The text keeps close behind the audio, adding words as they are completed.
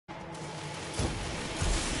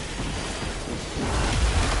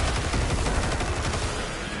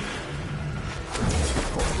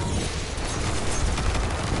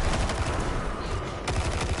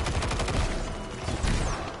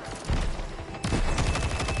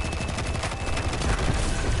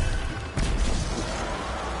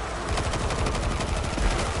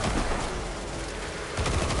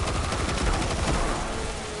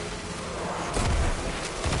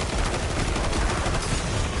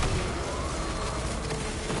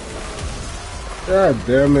God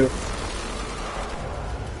damn it.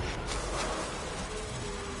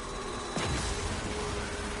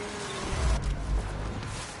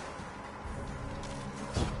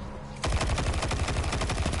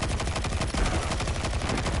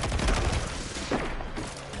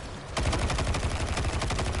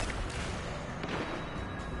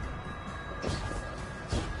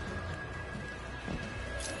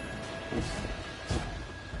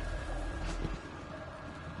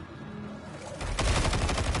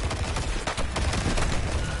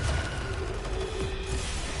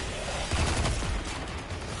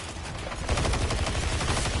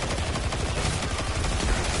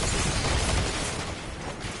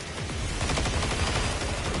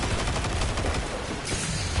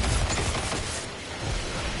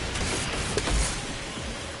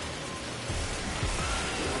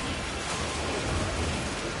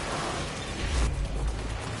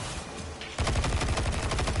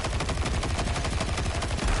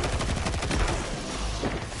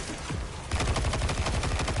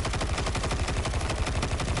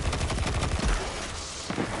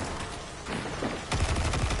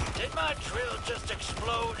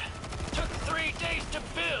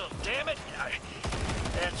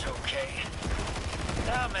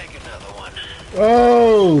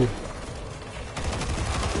 Oh!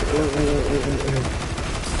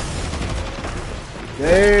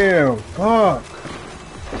 Damn, fuck.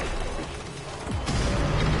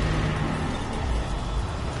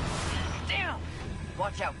 Damn!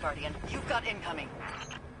 Watch out, Guardian. You've got incoming.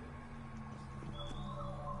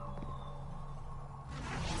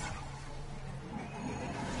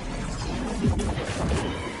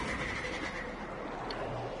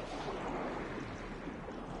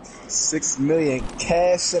 $6 million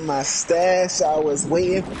cash in my stash. I was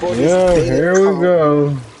waiting for this Yeah, day here to we come.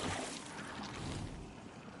 go.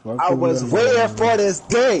 I was waiting for this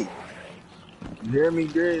day. You hear me,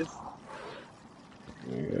 Grizz?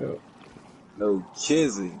 Yeah. No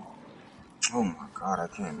kizzy. Oh my god, I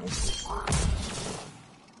can't make it.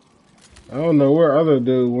 I don't know where other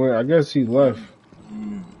dude went. I guess he left.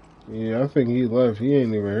 Yeah, I think he left. He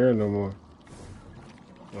ain't even here no more.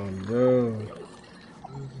 Oh no.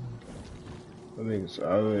 I think it's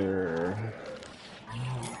out there.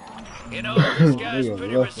 You know, this guy's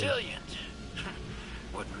pretty resilient.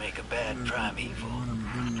 Wouldn't make a bad primeval.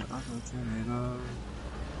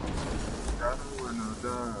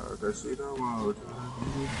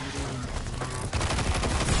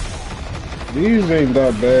 These ain't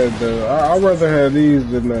that bad though. I'd rather have these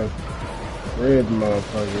than the red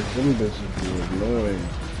motherfuckers. Them bitches be annoying.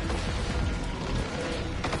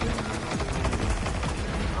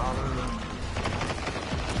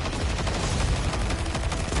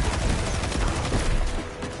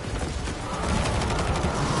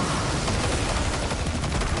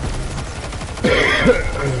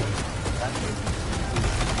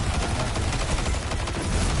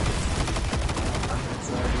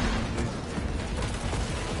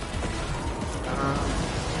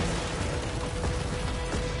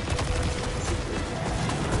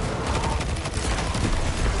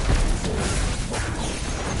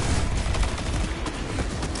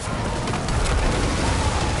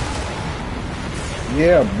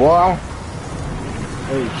 Yeah, boy.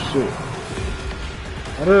 Oh shit.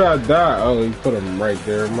 How did I die? Oh, he put him right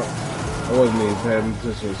there. I wasn't even paying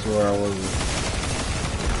attention, so I wasn't.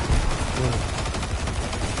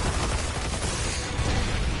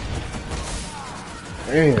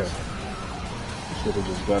 Damn. Should have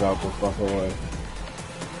just got out the fucking way.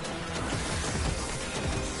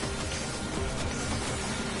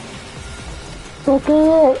 Fuck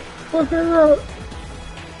her up! Fuck her up!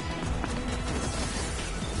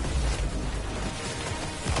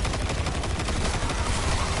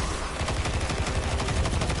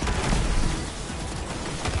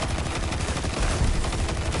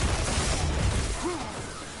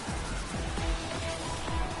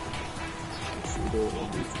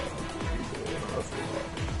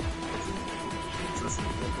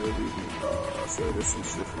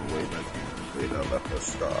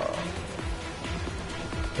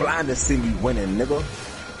 Blind to see me winning, nigga.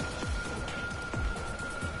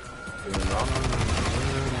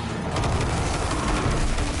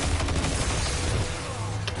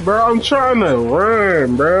 Bro, I'm trying to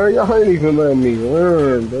run, bro. Y'all ain't even letting me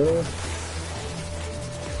run, bro.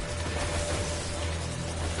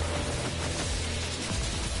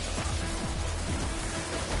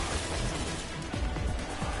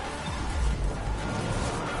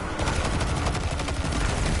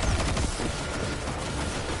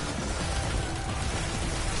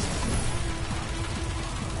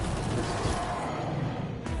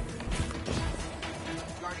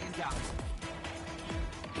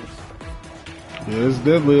 Yeah, it's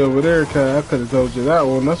deadly over there, Kai. I could have told you that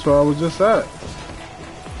one. That's where I was just at.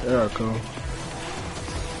 There I come.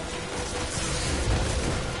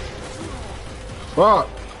 Fuck!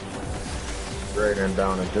 Raining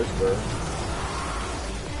down in Pittsburgh.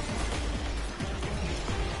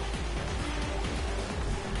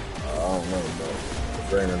 I don't know, but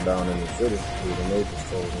it's raining down in the city. The neighbors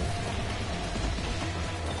told me.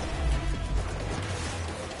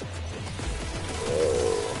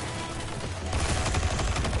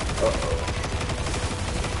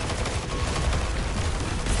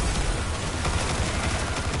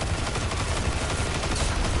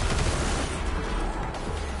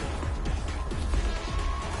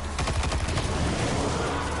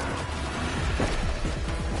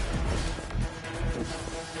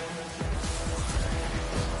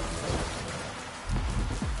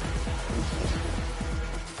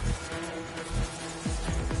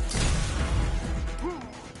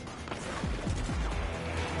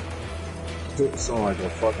 It sound like a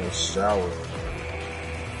fucking shower.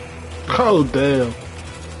 Oh, damn.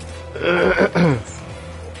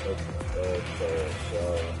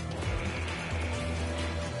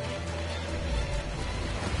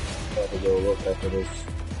 Have to go look after this.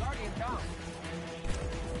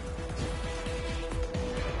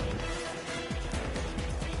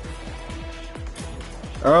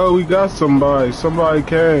 Oh, we got somebody. Somebody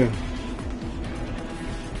came.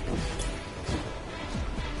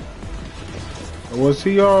 Was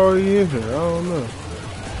he already in here? I don't know.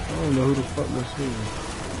 I don't know who the fuck this is.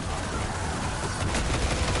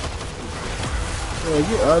 Yeah,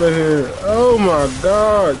 get out of here. Oh my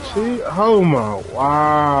god, see? Oh my,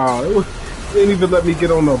 wow. It didn't even let me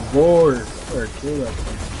get on the board. Or kill that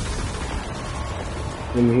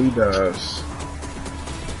thing. And he dies.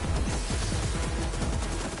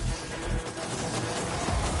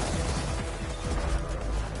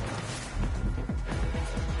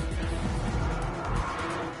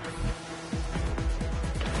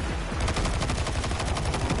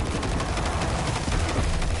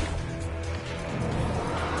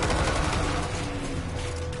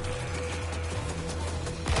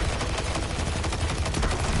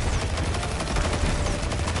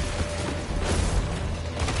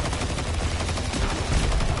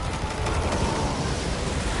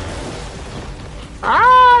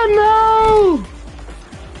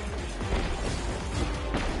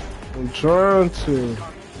 Trying to.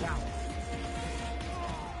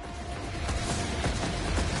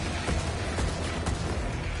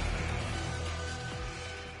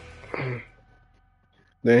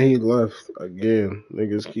 Then he left again.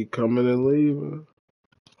 Niggas keep coming and leaving.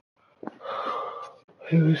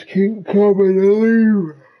 Niggas keep coming and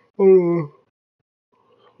leaving. Hold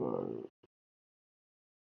on.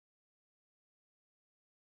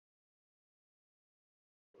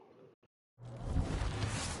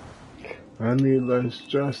 I need less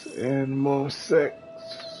stress and more sex.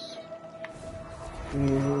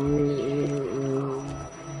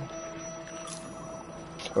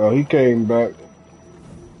 Oh, he came back.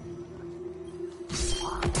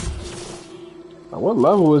 What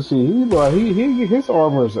level is he? His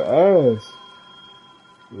armor's ass.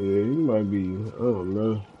 Yeah, he might be. I don't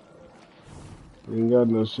know. He ain't got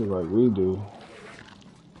no shit like we do.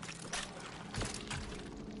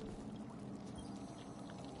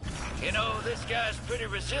 You know, this guy's pretty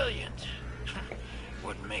resilient.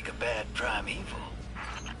 Wouldn't make a bad primeval.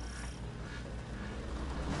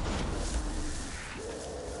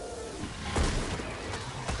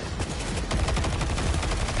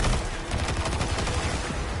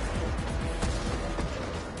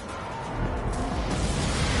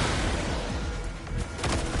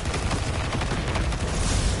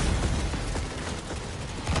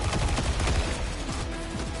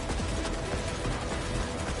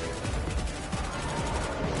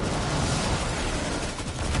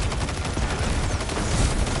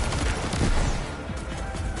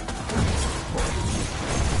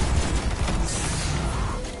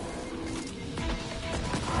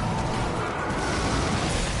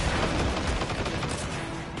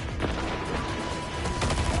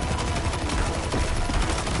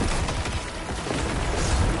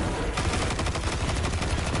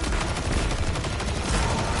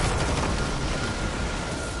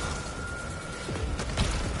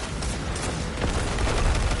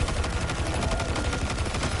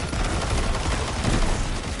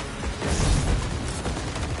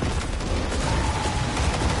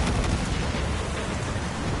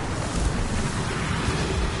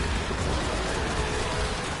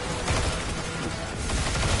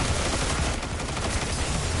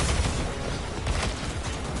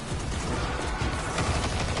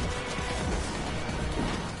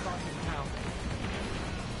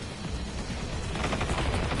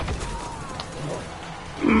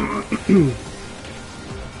 Mm.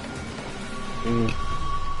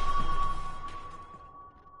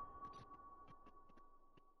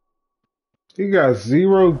 He got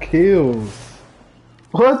 0 kills.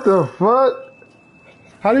 What the fuck?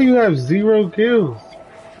 How do you have 0 kills?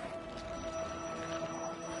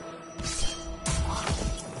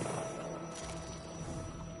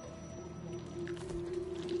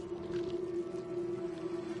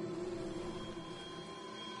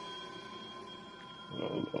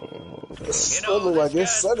 It You still know, look this like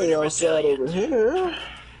it's guy's sunny pretty outside over resilient. here.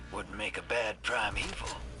 Wouldn't make a bad primeval.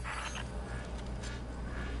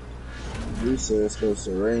 You said it's supposed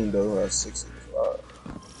to rain though at 6 o'clock.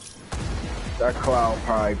 That cloud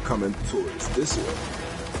probably coming towards this way.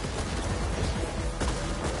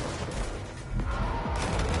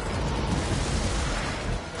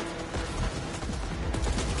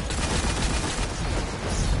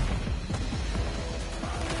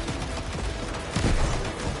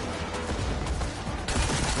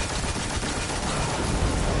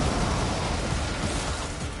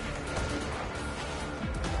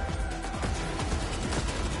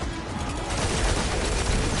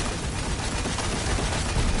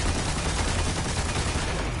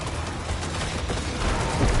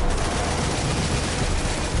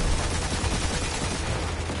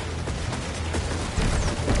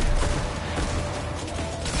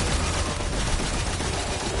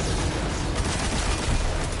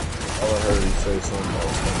 I heard you say something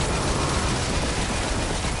else.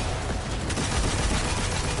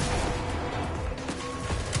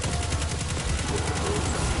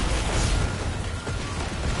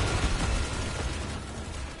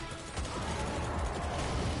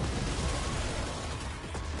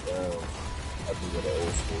 I can get an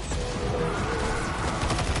old school song.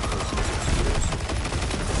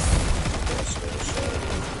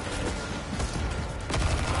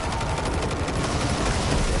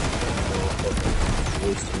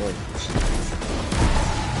 Waste of money.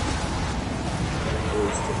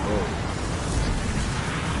 Waste of money.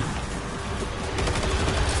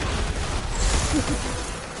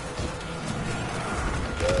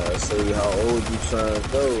 I say how old you trying to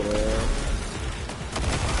go, man.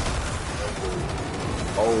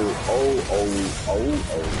 Oh.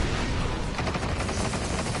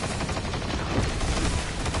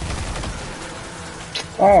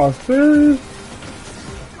 Oh, serious?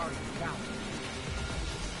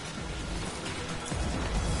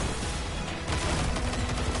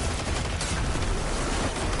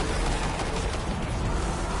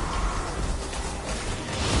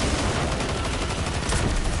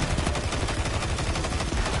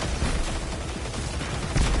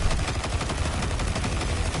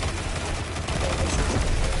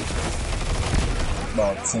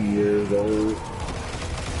 About 10 years old.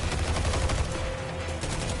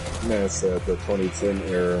 Man said the 2010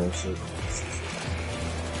 era and shit.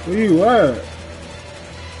 Where you at?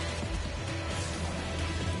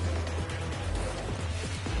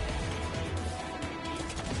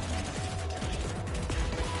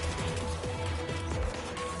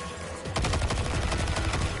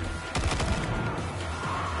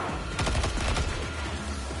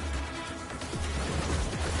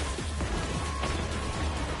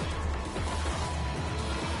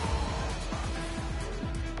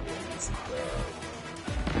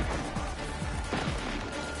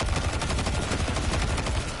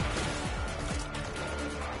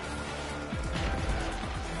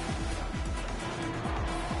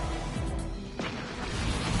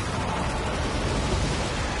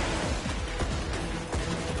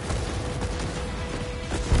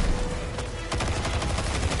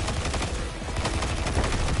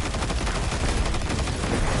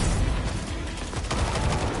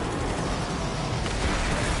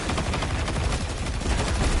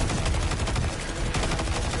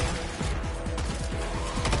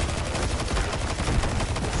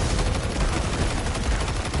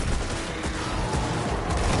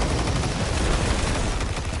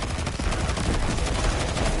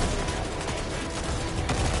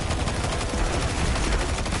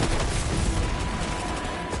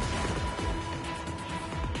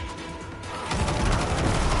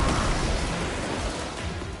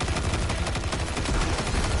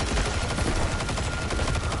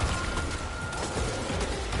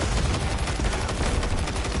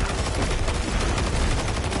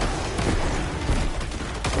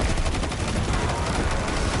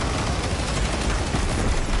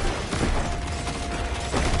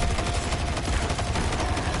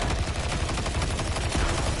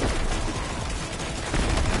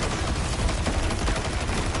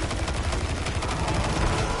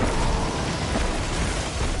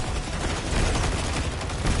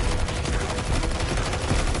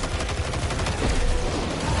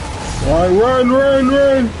 Alright,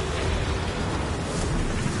 run!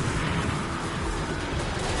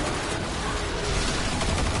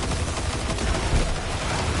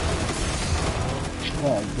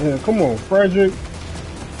 Oh, man, come on, Frederick.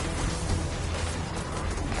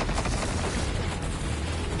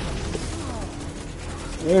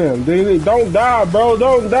 Damn, dude, don't die, bro,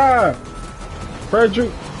 don't die.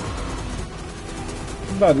 Frederick.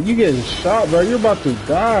 You getting shot, bro. You're about to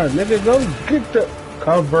die, nigga. Go get the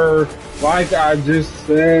cover, like I just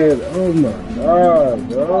said. Oh my god,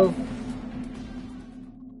 bro.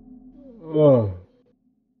 Oh.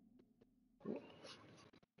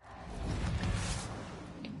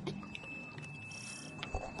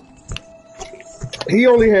 He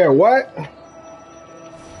only had what?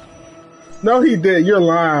 No, he did. You're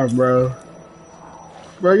lying, bro.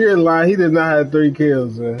 Bro, you're lying. He did not have 3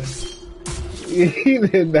 kills, man. He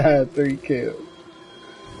did not have 3 kills.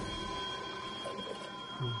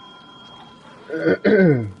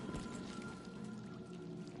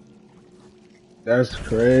 That's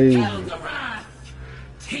crazy.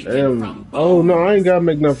 Damn. Oh no, I ain't gotta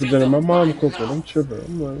make nothing for dinner. My mom cooking. I'm tripping.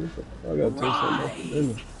 I'm like, I gotta take something for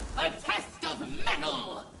dinner. A test of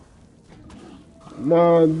metal.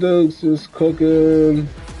 My Dukes is cooking.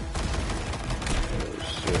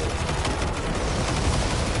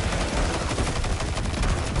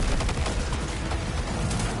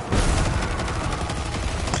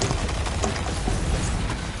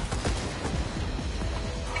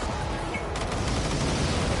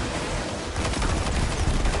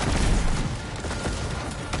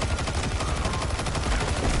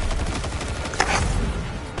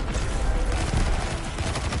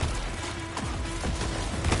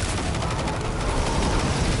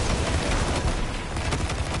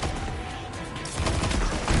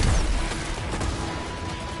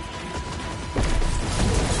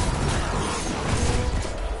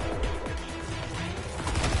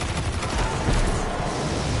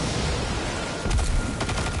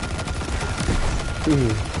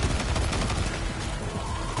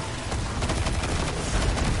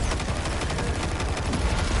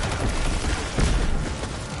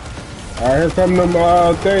 Alright, here come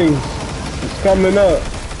them things. It's coming up.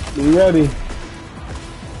 Be ready.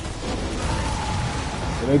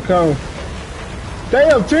 Here they come.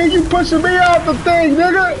 Damn, T, you pushing me off the thing,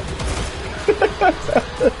 nigga!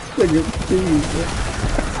 Nigga,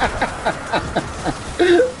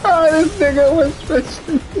 oh, this nigga was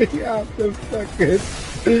pushing me off the fucking...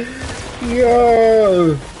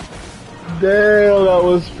 Yo! Damn, that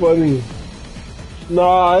was funny.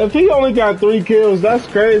 Nah, if he only got 3 kills, that's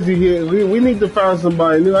crazy. We need to find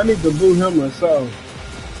somebody new. I need to boot him myself.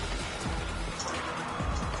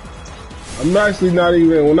 I'm actually not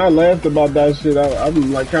even, when I laughed about that shit,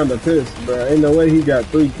 I'm like kinda pissed, bro. Ain't no way he got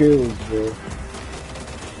 3 kills, bro.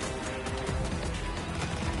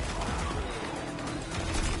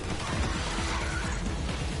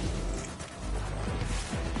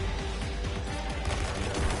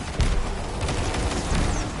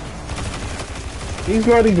 He's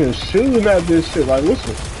not even shooting at this shit. Like,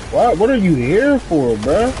 what are you here for,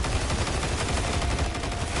 bruh?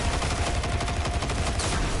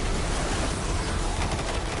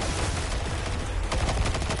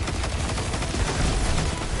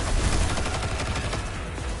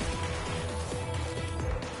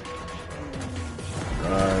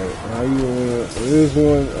 Alright, how you this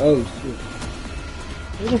one? Oh shit.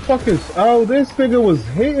 Who the fuck is, oh, this nigga was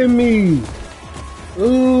hitting me.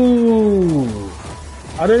 Ooh.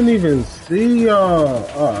 I didn't even see y'all.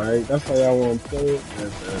 Alright, that's how y'all want to play it.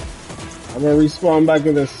 I'm gonna respawn back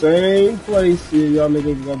in the same place here. Y'all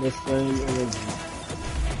niggas got the same energy.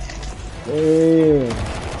 Damn.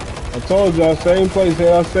 I told y'all, same place, had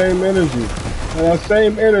our same energy. Had our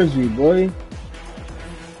same energy, boy.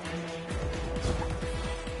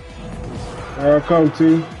 Here I come,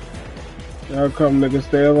 T. Here I come, nigga.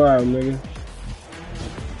 Stay alive, nigga.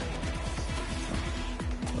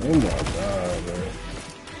 Oh my god, man.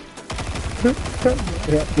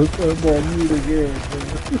 Yeah, look up on mute again, man.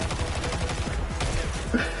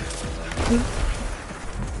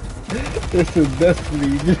 It's a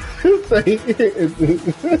destiny. Say it.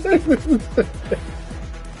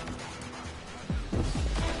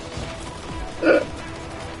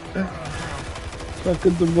 Fuck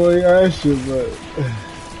at the boy Asher, but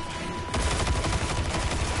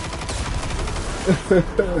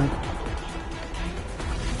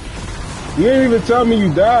you ain't even tell me you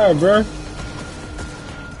died, bruh.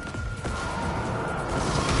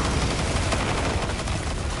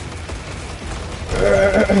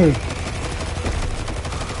 Oh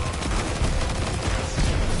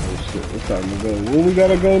shit, it's time to go. Where we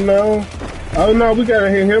gotta go now? Oh no, we gotta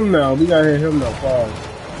hit him now. We gotta hit him now. Pause.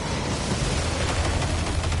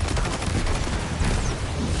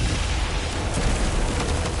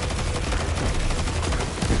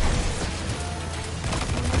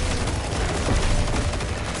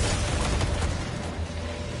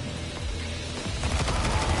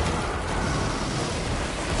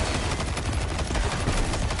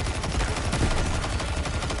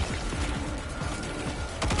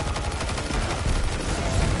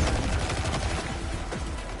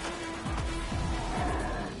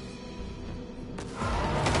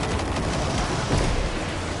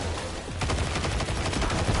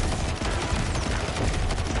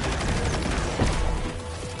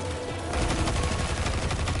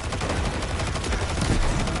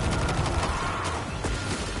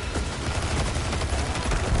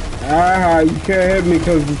 Ah, you can't hit me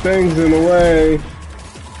because the thing's in the way.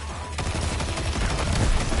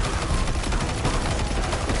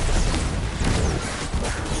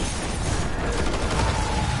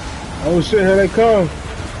 Oh shit, here they come.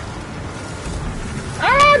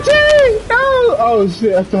 Ah, gee! No! Oh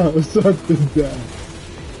shit, I thought it was something down.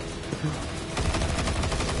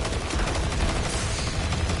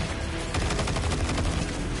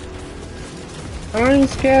 I ain't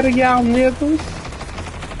scared of y'all niggas.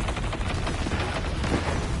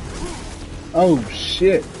 Oh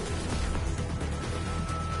shit.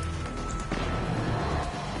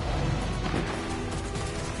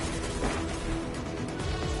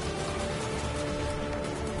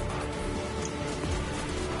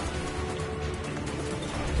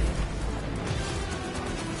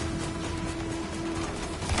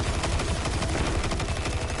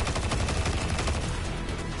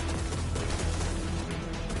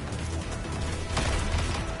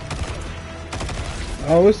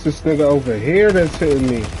 Oh, it's this nigga over here that's hitting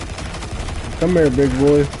me. Come here, big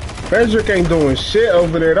boy. Frederick ain't doing shit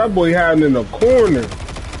over there. That boy hiding in the corner.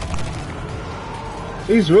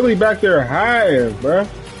 He's really back there hiding, bruh.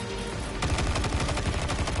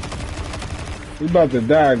 He about to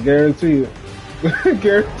die, guarantee it.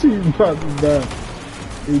 Guarantee he about to die.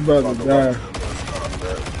 He about to die.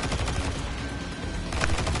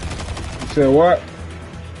 You said what?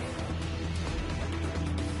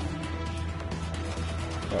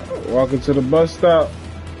 Walking to the bus stop.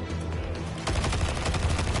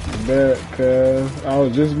 Bet, cuz I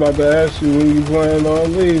was just about to ask you when you plan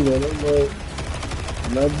on leaving. I'm like,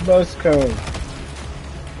 another bus coming.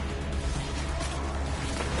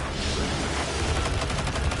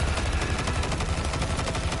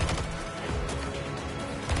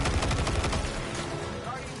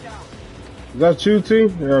 Is that you, T?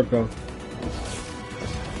 Here I come.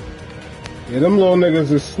 Yeah, them little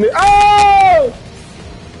niggas is Oh!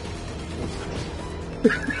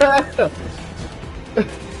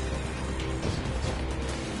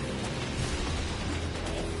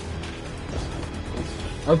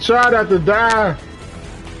 I tried not to die.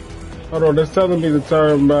 Hold on, that's telling me to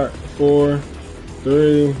turn back. 4,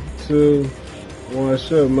 3, 2, 1.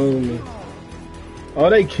 Should move me. Oh,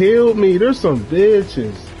 they killed me. There's some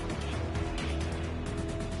bitches.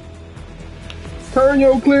 Turn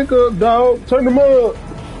your click up, dog. Turn them up.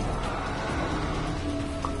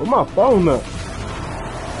 Where my phone up?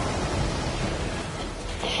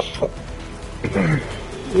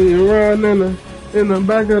 You run in the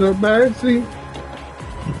back of the backseat.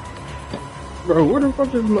 Bro, where the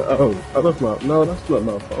fuck is my... Oh, that's my... No, that's not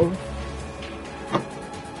my phone.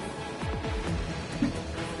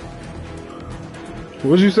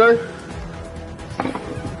 What'd you say?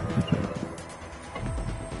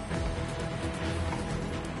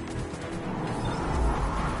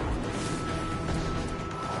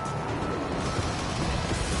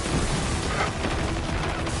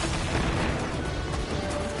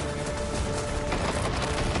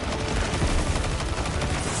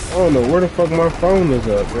 I don't know where the fuck my phone is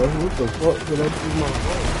at, bro. What the fuck did I do with my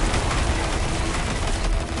phone?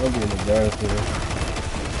 I'll be in the bathroom.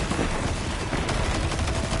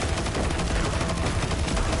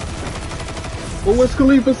 Well, what's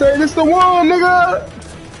Khalifa saying? This the one, nigga!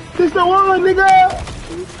 This the one, nigga!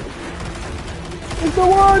 It's the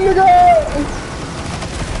one, nigga!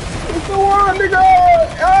 It's the one, nigga!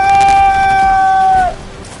 Ah!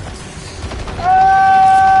 Ah!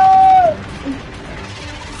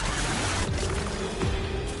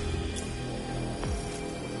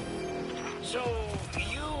 So,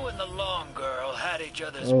 you and the long girl had each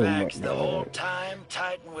other's backs the whole time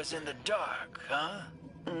Titan was in the dark, huh?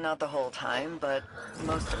 Not the whole time, but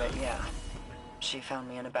most of it, yeah. She found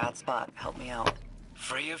me in a bad spot, helped me out.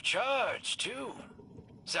 Free of charge, too.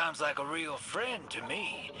 Sounds like a real friend to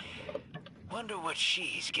me. Wonder what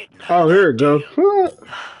she's getting out Oh, of here it that goes.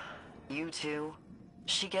 You too?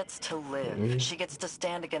 She gets to live. She gets to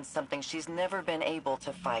stand against something she's never been able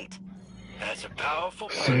to fight. That's a powerful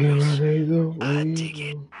Say my purpose. name, I dig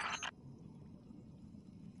it.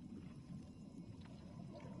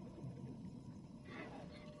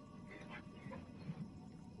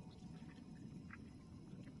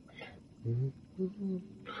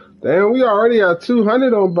 Damn, we already got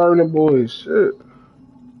 200 on Burning Boys. Shit.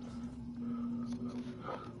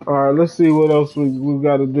 Alright, let's see what else we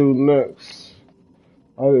got to do next.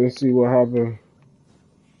 I didn't see what happened.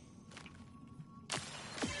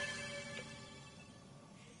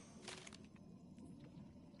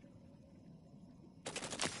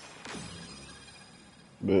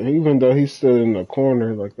 But even though he stood in the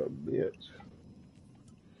corner like a bitch.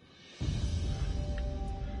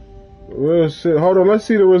 Real shit. Hold on, let's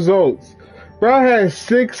see the results. Bro had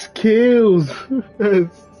 6 kills. Had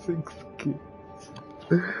 6 kills.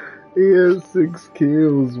 He had 6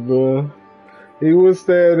 kills, bro. He was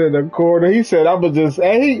standing in the corner. He said, "I'ma just,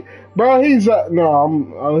 hey, bro, he's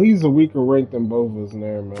he's a weaker rank than both of us in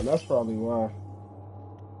there, man. That's probably why."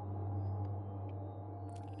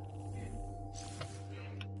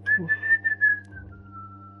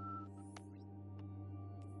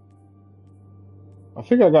 I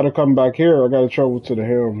think I gotta come back here. I gotta travel to the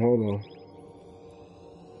helm. Hold on.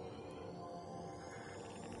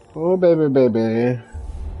 Oh, baby, baby.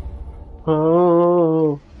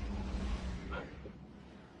 Oh.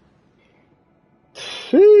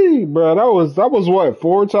 Gee, bro, that was what,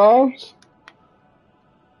 4 times?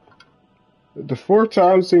 The 4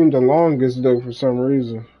 times seemed the longest, though, for some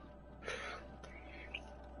reason.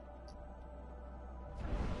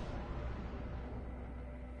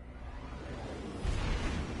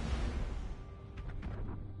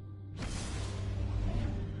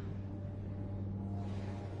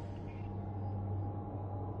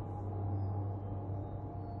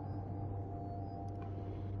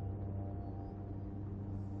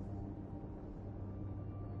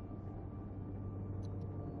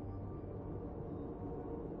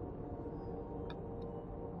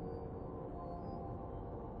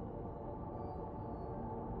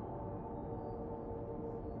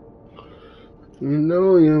 You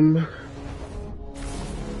know him.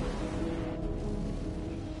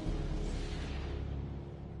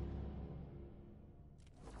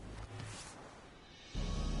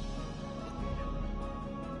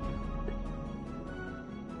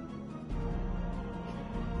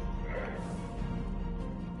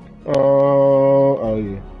 Oh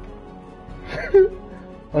yeah.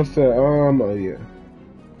 I said, oh yeah.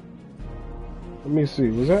 Let me see.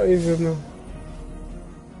 Was that even?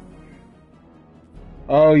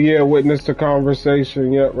 Oh yeah, witness the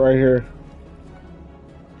conversation. Yep, right here.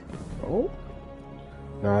 Oh,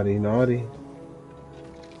 naughty, naughty.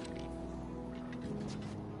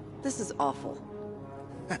 This is awful.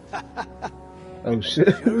 Oh shit,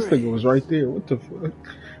 this nigga was right there. What the fuck?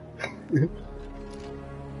 You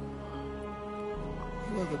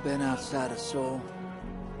ever been outside of Seoul?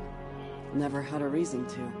 Never had a reason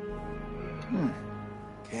to.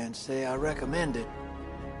 Can't say I recommend it.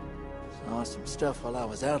 Saw some stuff while I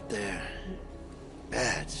was out there.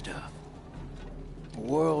 Bad stuff. A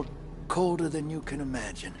world colder than you can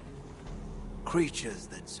imagine. Creatures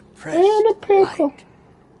that suppress And a pickle. light.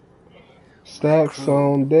 Stacks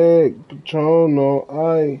on deck, Patron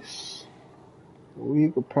on ice. We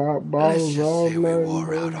could pop bottles just all say we night.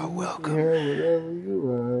 wore out our You welcome. can have whatever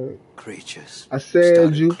you like. Creatures. I said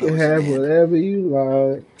started you can closing have in. whatever you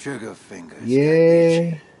like. Trigger fingers got Yeah.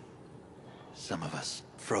 itchy. Some of us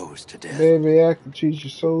froze to death. Baby, I can treat you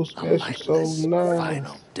so A special, so lightless nice.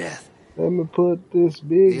 final death. Let me put this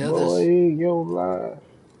big The boy others, in your life.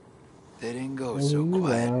 they didn't go Whatever so you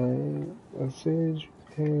quiet. like. I said you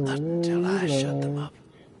can Not whatever until I you shut them like. up.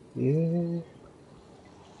 Yeah.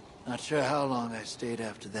 Not sure how long I stayed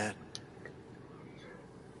after that.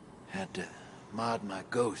 Had to mod my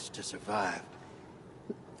ghost to survive.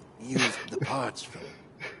 Used the parts from...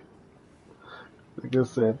 Nigga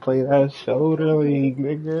said, play that shoulder league,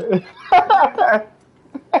 nigga.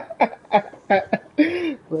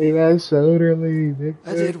 Play that shoulder league, nigga.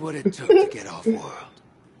 I did what it took to get off world.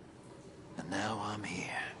 And now I'm here.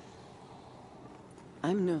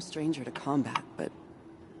 I'm no stranger to combat, but...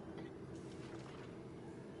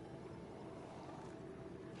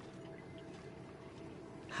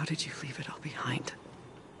 How did you leave it all behind?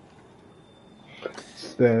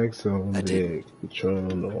 Stacks on I deck, did.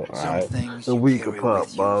 Patron on Some ice. things And you we could carry pop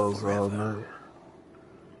with you bottles all forever. night.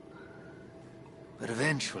 But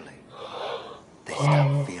eventually, they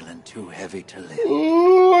stop feeling too heavy to live.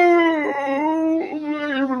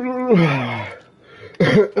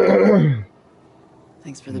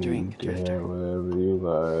 Thanks for the drink, You can Drifter. have whatever you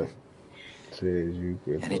like. Says you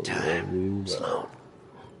can have Anytime, whatever you like.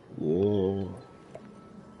 Sloan.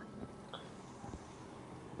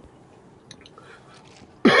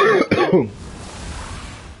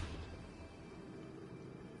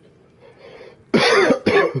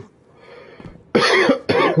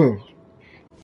 Yeah.